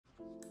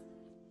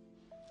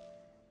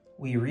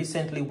We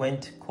recently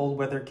went cold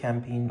weather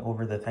camping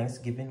over the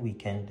Thanksgiving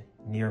weekend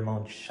near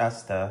Mount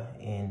Shasta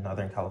in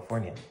Northern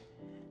California.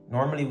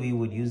 Normally we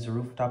would use a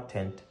rooftop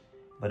tent,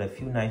 but a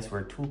few nights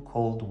were too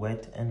cold,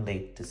 wet, and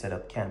late to set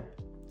up camp.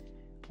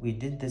 We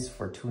did this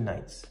for 2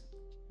 nights.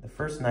 The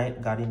first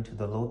night got into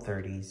the low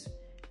 30s,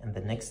 and the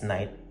next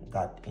night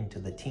got into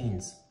the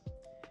teens.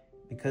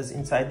 Because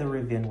inside the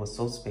Rivian was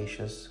so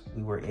spacious,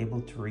 we were able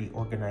to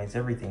reorganize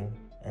everything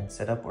and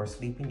set up our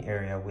sleeping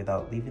area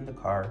without leaving the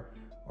car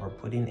or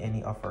putting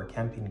any of our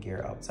camping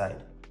gear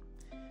outside.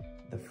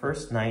 The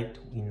first night,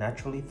 we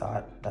naturally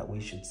thought that we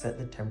should set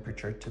the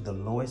temperature to the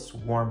lowest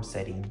warm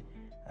setting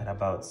at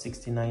about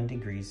 69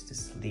 degrees to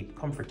sleep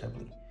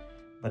comfortably.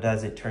 But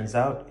as it turns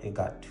out, it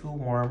got too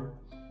warm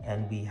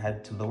and we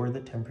had to lower the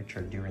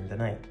temperature during the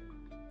night.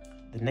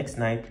 The next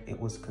night, it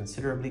was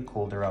considerably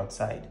colder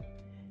outside.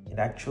 It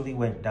actually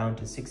went down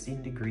to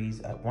 16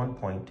 degrees at one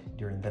point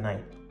during the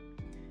night.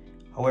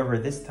 However,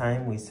 this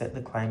time we set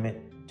the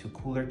climate to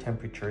cooler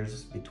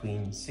temperatures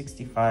between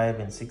 65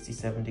 and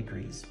 67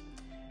 degrees.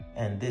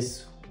 And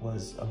this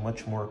was a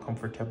much more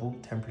comfortable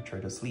temperature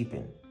to sleep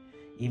in,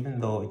 even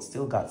though it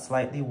still got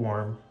slightly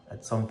warm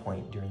at some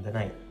point during the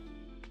night.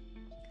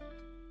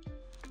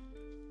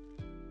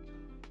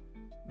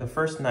 The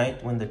first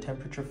night, when the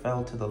temperature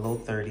fell to the low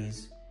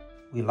 30s,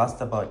 we lost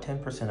about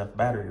 10% of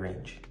battery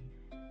range.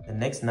 The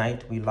next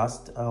night, we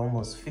lost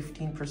almost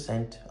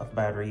 15% of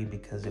battery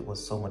because it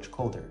was so much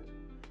colder.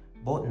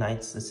 Both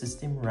nights, the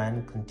system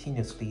ran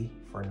continuously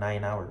for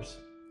 9 hours.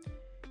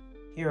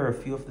 Here are a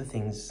few of the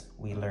things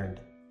we learned.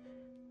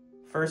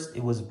 First,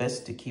 it was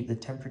best to keep the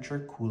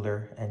temperature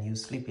cooler and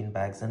use sleeping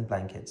bags and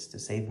blankets to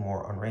save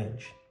more on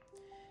range.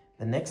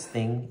 The next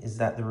thing is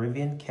that the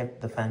Rivian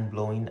kept the fan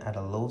blowing at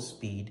a low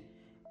speed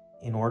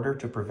in order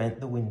to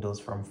prevent the windows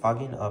from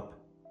fogging up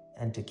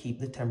and to keep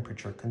the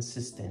temperature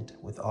consistent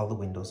with all the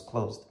windows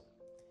closed.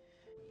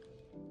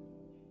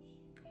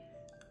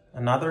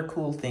 Another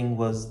cool thing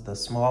was the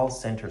small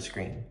center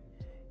screen.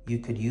 You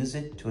could use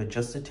it to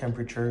adjust the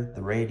temperature,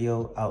 the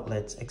radio,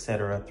 outlets,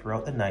 etc.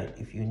 throughout the night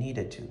if you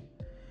needed to.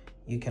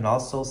 You can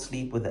also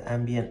sleep with the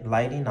ambient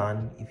lighting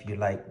on if you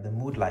like the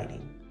mood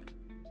lighting.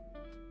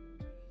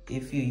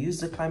 If you use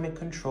the climate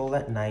control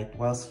at night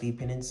while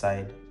sleeping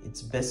inside,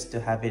 it's best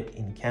to have it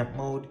in camp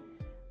mode,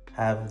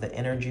 have the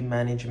energy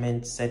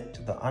management set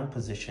to the on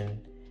position,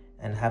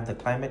 and have the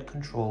climate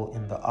control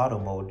in the auto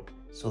mode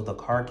so the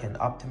car can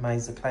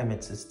optimize the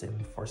climate system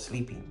for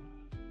sleeping.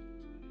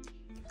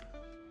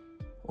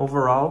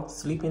 Overall,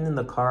 sleeping in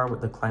the car with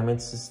the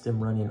climate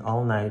system running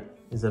all night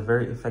is a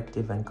very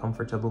effective and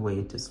comfortable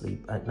way to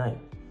sleep at night.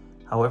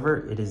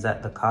 However, it is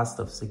at the cost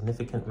of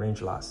significant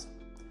range loss.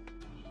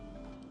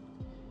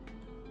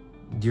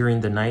 During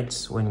the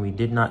nights when we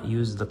did not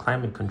use the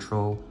climate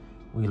control,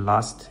 we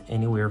lost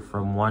anywhere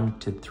from 1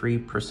 to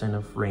 3%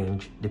 of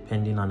range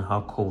depending on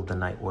how cold the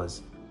night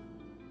was.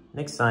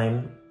 Next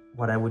time,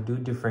 what I would do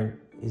different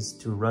is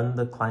to run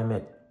the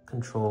climate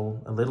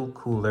control a little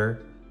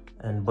cooler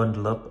and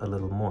bundle up a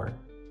little more.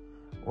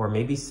 Or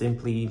maybe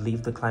simply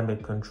leave the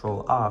climate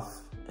control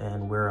off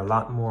and wear a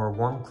lot more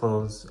warm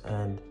clothes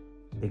and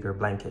bigger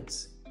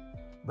blankets.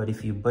 But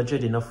if you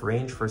budget enough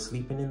range for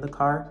sleeping in the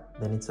car,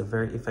 then it's a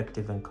very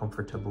effective and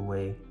comfortable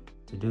way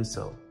to do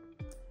so.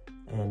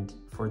 And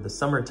for the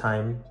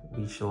summertime,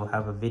 we shall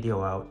have a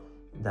video out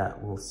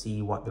that will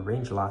see what the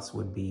range loss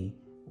would be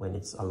when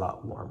it's a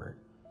lot warmer.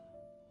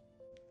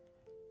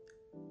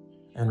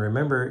 And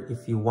remember,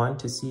 if you want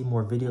to see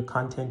more video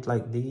content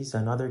like these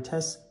and other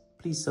tests,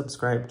 please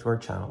subscribe to our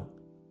channel.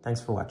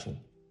 Thanks for watching.